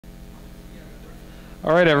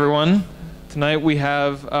All right, everyone. Tonight we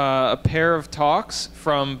have a pair of talks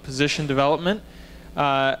from Position Development.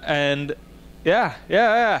 And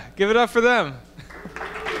yeah, give it up for them.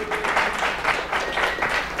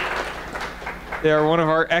 They are one of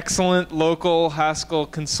our excellent local Haskell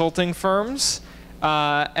consulting firms.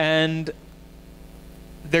 And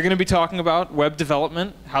they're going to be talking about web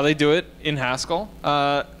development, how they do it in Haskell.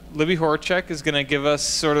 Libby Horacek is going to give us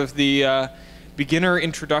sort of the beginner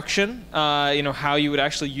introduction, how you would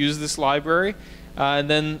actually use this library. And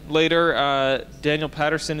then later, Daniel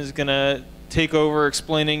Patterson is going to take over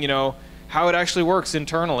explaining, how it actually works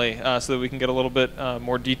internally so that we can get a little bit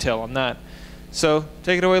more detail on that. So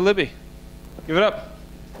take it away, Libby. Give it up.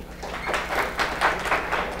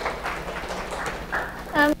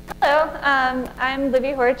 Hello, I'm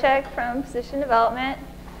Libby Horacek from Position Development.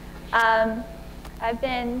 I've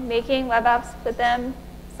been making web apps with them,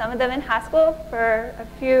 some of them in Haskell, for a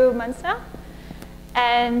few months now.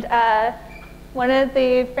 And one of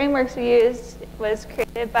the frameworks we used was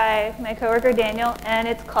created by my coworker Daniel, and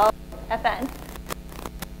it's called FN.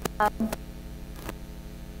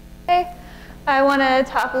 Okay. I want to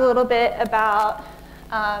talk a little bit about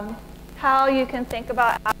how you can think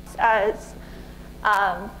about apps as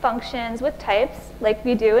functions with types, like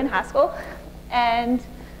we do in Haskell. And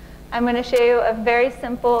I'm going to show you a very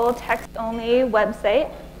simple text-only website.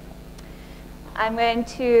 I'm going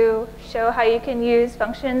to show how you can use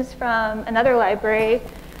functions from another library,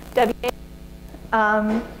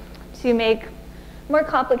 WA, to make more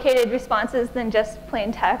complicated responses than just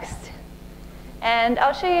plain text. And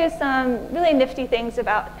I'll show you some really nifty things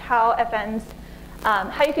about how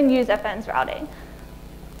how you can use FN's routing.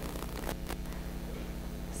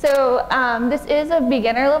 So this is a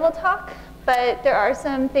beginner level talk, but there are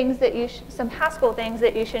some things that some Haskell things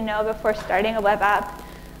that you should know before starting a web app,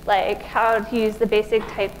 like how to use the basic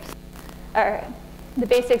types, or the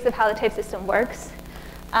basics of how the type system works.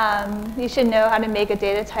 You should know how to make a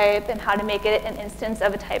data type and how to make it an instance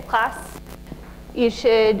of a type class. You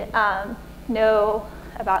should know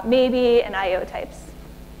about maybe and IO types.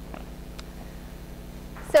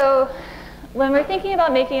 So when we're thinking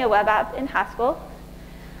about making a web app in Haskell,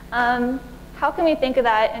 how can we think of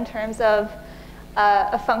that in terms of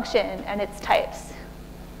a function and its types?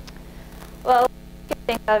 Well, the way to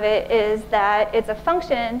think of it is that it's a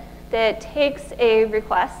function that takes a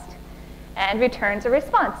request and returns a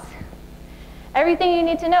response. Everything you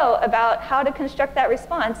need to know about how to construct that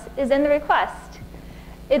response is in the request.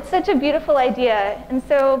 It's such a beautiful idea and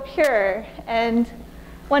so pure and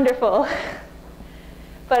wonderful.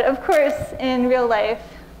 But of course, in real life,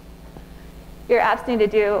 your apps need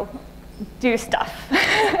to do stuff.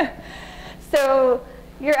 So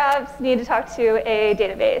your apps need to talk to a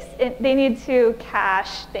database. They need to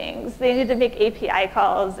cache things. They need to make API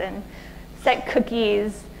calls and set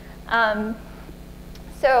cookies.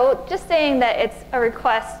 So just saying that it's a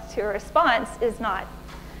request to a response is not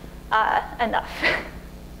enough.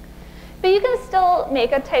 But you can still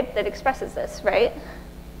make a type that expresses this, right?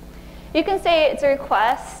 You can say it's a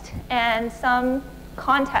request and some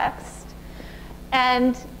context,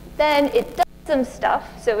 and then it does some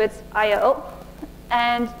stuff, so it's IO,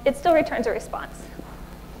 and it still returns a response.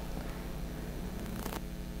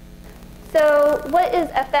 So what is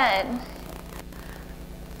FN?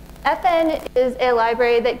 FN is a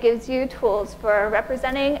library that gives you tools for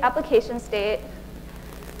representing application state,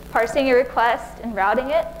 parsing your request and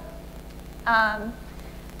routing it,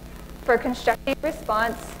 for constructing a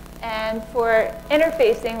response, and for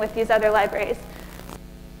interfacing with these other libraries,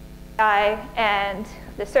 API and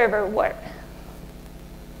the server work.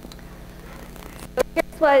 So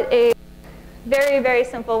here's what a very, very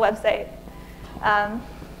simple website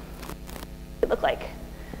would look like.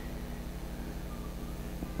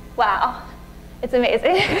 Wow, it's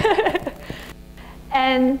amazing.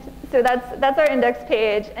 And so that's our index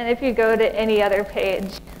page, and if you go to any other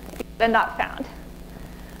page, they're not found.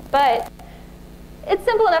 But it's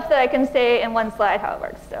simple enough that I can say in one slide how it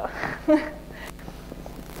works.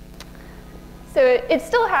 So it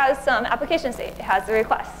still has some application state. It has the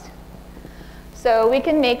request. So we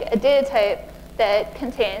can make a data type that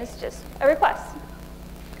contains just a request.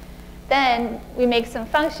 Then we make some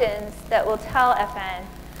functions that will tell FN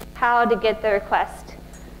how to get the request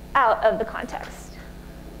out of the context.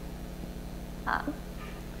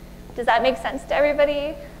 Does that make sense to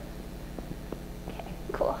everybody? Okay,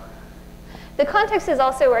 cool. The context is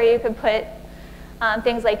also where you could put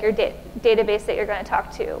things like your database that you're going to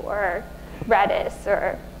talk to, or Redis,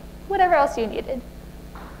 or whatever else you needed.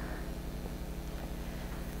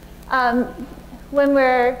 When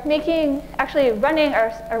we're actually running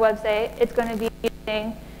our website, it's going to be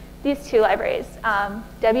using these two libraries,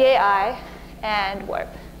 WAI and Warp.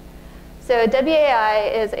 So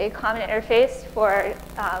WAI is a common interface for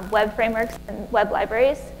web frameworks and web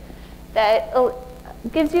libraries that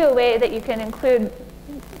gives you a way that you can include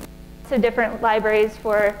different libraries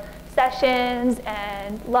for sessions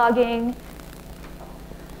and logging.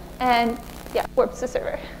 And yeah, Warp's the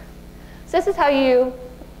server. So this is how you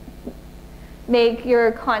make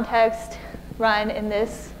your context run in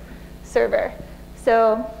this server.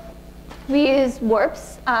 So we use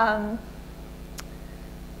Warp's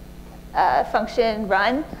function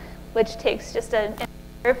run, which takes just an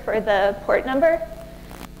integer for the port number.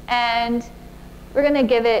 And we're going to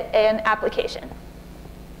give it an application.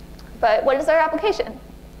 But what is our application?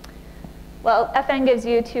 Well, fn gives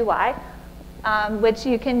you 2y, which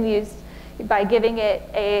you can use by giving it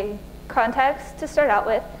a context to start out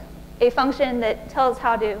with, a function that tells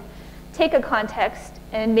how to take a context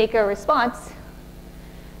and make a response,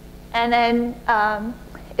 and then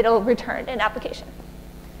it'll return an application.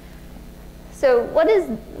 So what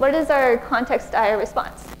is our context-IO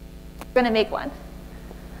response? We're going to make one.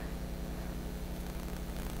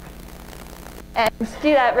 And to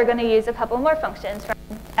do that, we're going to use a couple more functions from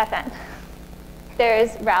fn.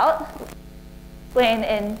 There's route, explain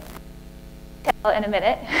in detail in a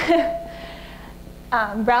minute.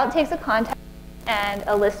 Route takes a context and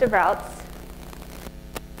a list of routes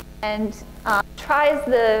and tries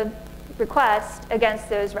the request against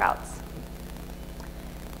those routes.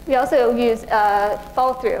 We also use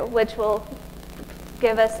fall through, which will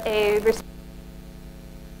give us a response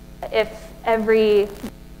if every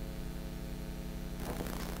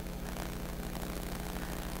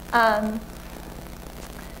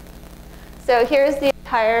so here's the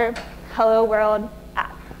entire Hello World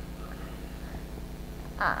app.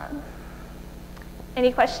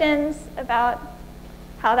 Any questions about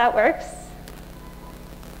how that works?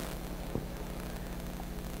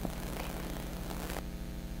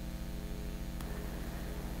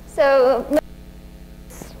 So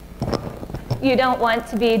you don't want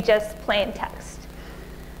to be just plain text.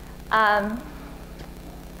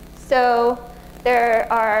 So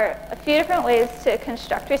there are a few different ways to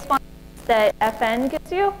construct responses that fn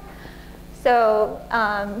gives you. So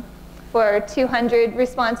for 200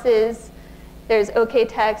 responses, there's OK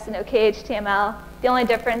text and OK HTML. The only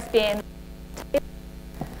difference being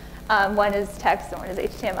one is text and one is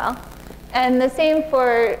HTML. And the same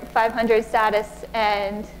for 500 status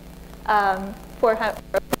and 400.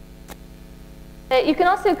 You can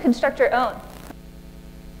also construct your own.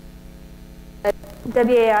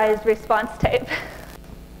 WAI's response type.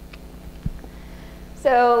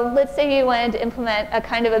 So let's say you wanted to implement a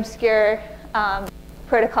kind of obscure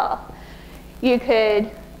protocol. You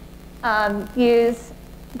could use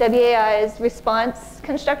WAI's response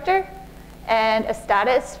constructor and a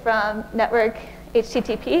status from network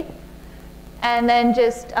HTTP, and then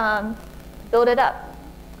just build it up.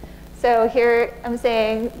 So here I'm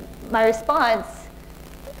saying my response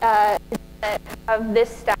is going to have this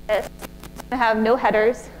status, it's going to have no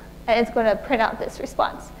headers, and it's going to print out this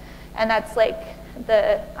response. And that's like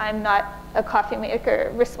the I'm not a coffee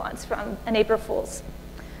maker response from an April Fool's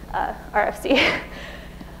RFC.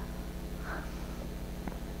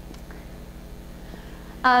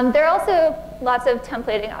 There are also lots of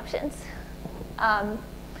templating options.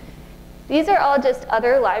 These are all just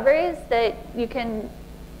other libraries that you can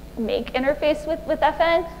make interface with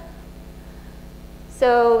fn.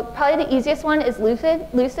 So probably the easiest one is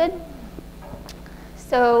Lucid.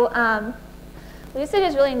 So Lucid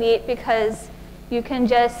is really neat because you can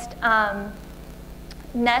just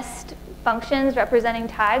nest functions representing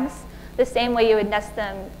tags the same way you would nest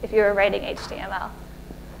them if you were writing HTML.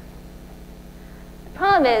 The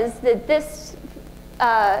problem is that this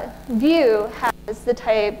view has the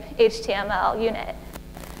type HTML unit.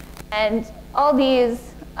 And all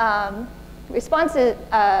these response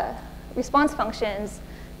functions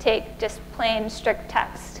take just plain strict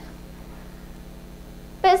text.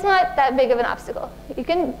 But it's not that big of an obstacle. You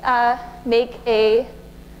can make a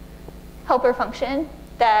helper function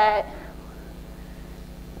that,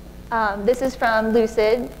 this is from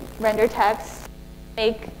Lucid, render text,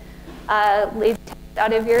 make lazy text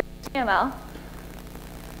out of your HTML.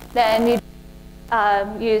 Then you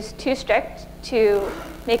use toStrict to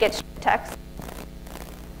make it strict text.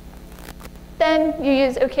 Then you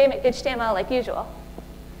use OK HTML like usual.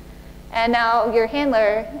 And now your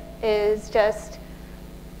handler is just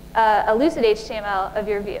a Lucid HTML of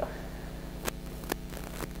your view.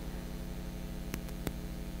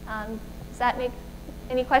 Does that make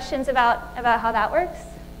any questions about how that works?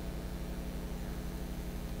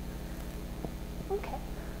 Okay.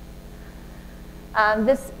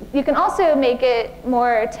 You can also make it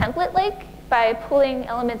more template-like by pulling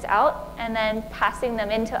elements out and then passing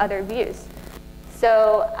them into other views.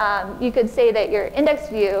 So you could say that your index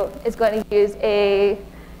view is going to use a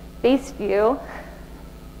base view.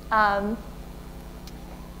 And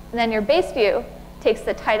then your base view takes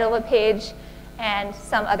the title of a page and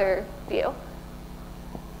some other view.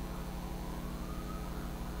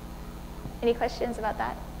 Any questions about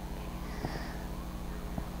that?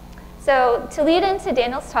 So to lead into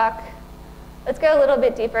Daniel's talk, let's go a little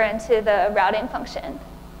bit deeper into the routing function.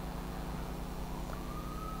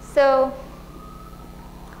 So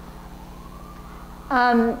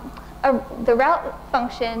the route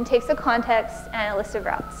function takes a context and a list of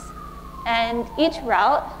routes. And each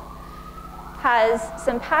route has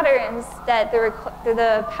some patterns that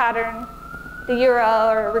the pattern, the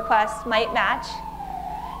URL or request might match,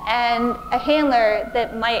 and a handler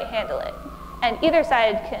that might handle it. And either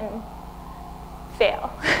side can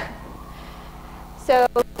fail. So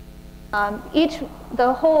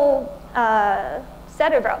the whole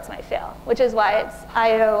set of routes might fail, which is why it's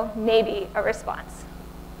IO maybe a response.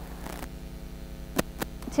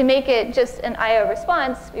 To make it just an IO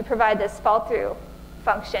response, we provide this fall through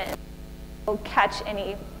function. We'll catch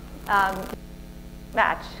any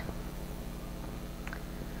match.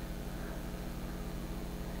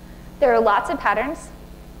 There are lots of patterns,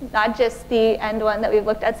 not just the end one that we've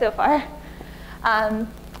looked at so far.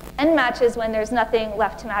 End match is when there's nothing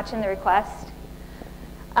left to match in the request.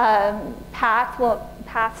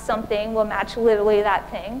 Path something will match literally that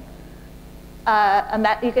thing.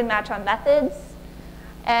 You can match on methods.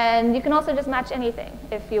 And you can also just match anything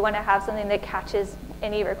if you want to have something that catches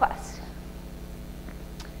any request.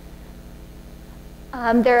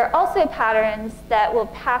 There are also patterns that will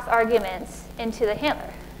pass arguments into the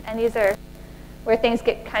handler. And these are where things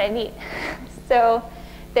get kind of neat. So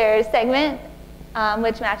there's segment,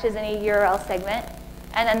 which matches any URL segment.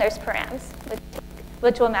 And then there's params,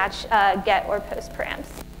 which will match get or post params.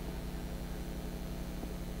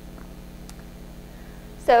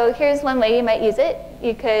 So here's one way you might use it.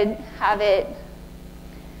 You could have it,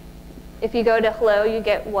 if you go to hello, you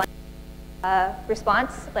get one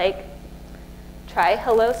response, like try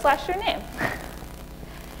hello/your name.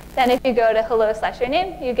 Then if you go to hello/your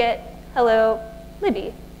name, you get hello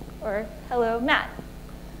Libby or hello Matt.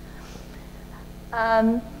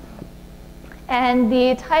 And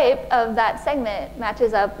the type of that segment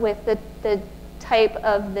matches up with the type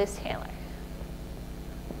of this handler.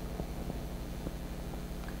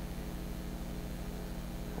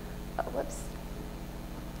 Oh, whoops.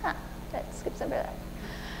 That skips over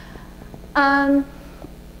that.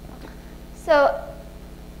 So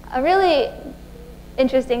a really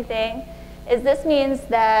interesting thing is this means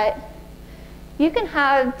that you can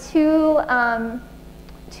have two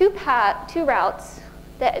routes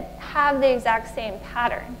that have the exact same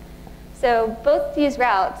pattern. So both these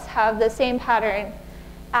routes have the same pattern,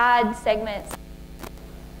 add segments,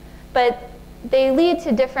 but they lead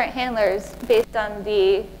to different handlers based on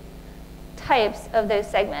the types of those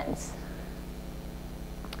segments.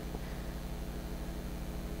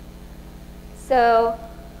 So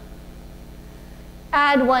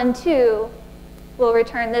add 1, 2 will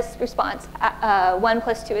return this response. 1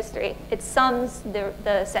 plus 2 is 3. It sums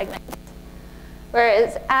the segments.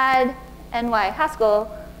 Whereas add ny Haskell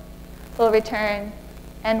will return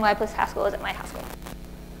ny plus Haskell is at my Haskell.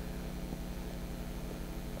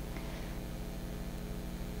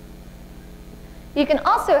 You can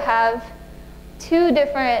also have two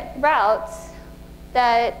different routes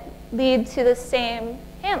that lead to the same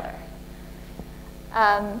handler.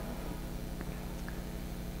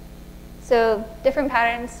 So different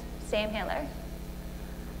patterns, same handler.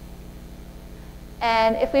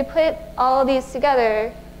 And if we put all of these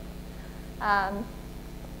together,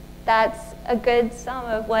 that's a good sum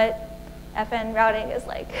of what FN routing is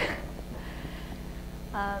like.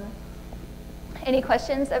 Any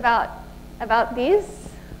questions about these?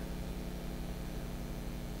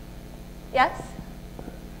 Yes?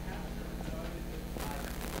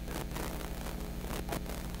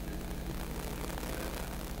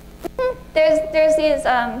 There's these,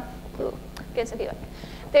 get some feedback.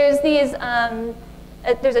 There's these,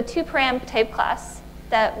 there's a 2-param type class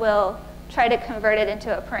that will try to convert it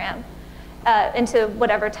into a param, into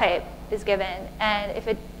whatever type is given. And if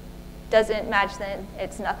it doesn't match, then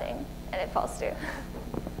it's nothing, and it falls through.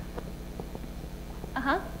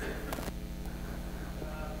 Uh-huh.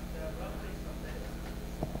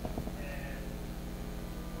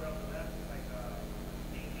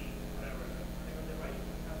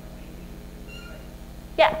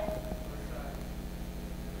 Yeah.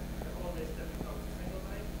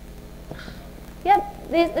 Yeah,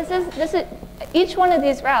 each one of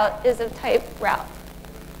these route is a type route.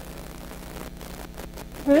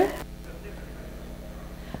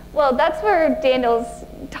 Well, that's where Daniel's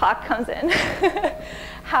talk comes in.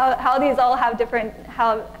 how these all have different,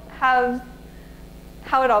 how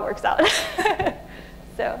it all works out.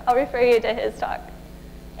 So I'll refer you to his talk.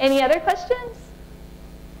 Any other questions?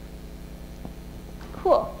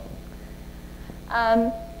 Cool.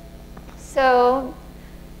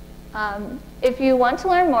 If you want to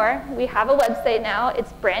learn more, we have a website now.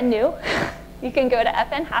 It's brand new. You can go to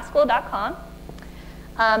fnhaskell.com.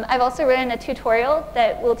 I've also written a tutorial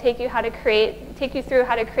that will take you through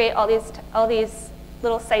how to create all these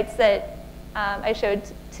little sites that I showed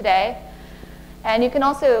today. And you can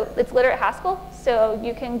also, it's Literate Haskell, so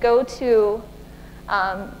you can go to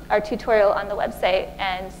our tutorial on the website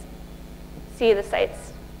and see the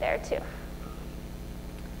sites there too.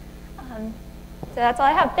 So that's all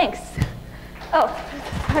I have. Thanks. Oh,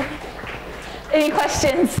 sorry. Any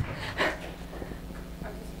questions?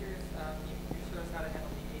 I'm just curious, you showed us how to handle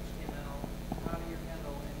the HTML. How do you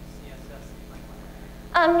handle any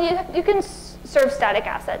CSS? You can serve static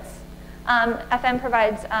assets. FM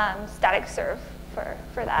provides static serve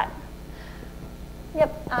for that.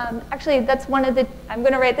 Yep. Actually, that's one of the. I'm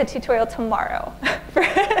going to write the tutorial tomorrow.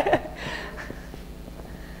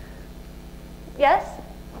 Yes.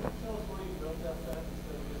 Tell us where you built that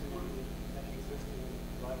instead of using any existing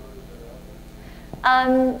libraries that are out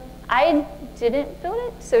there. I didn't build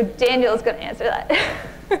it, so Daniel's going to answer that.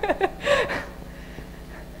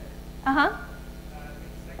 Uh-huh.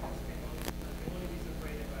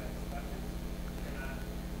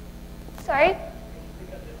 Sorry?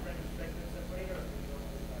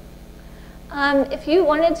 If you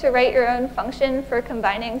wanted to write your own function for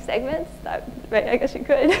combining segments, right, I guess you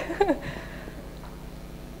could.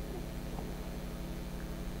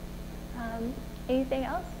 Anything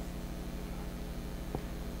else?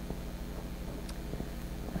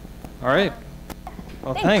 All right.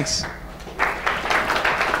 Well, thanks.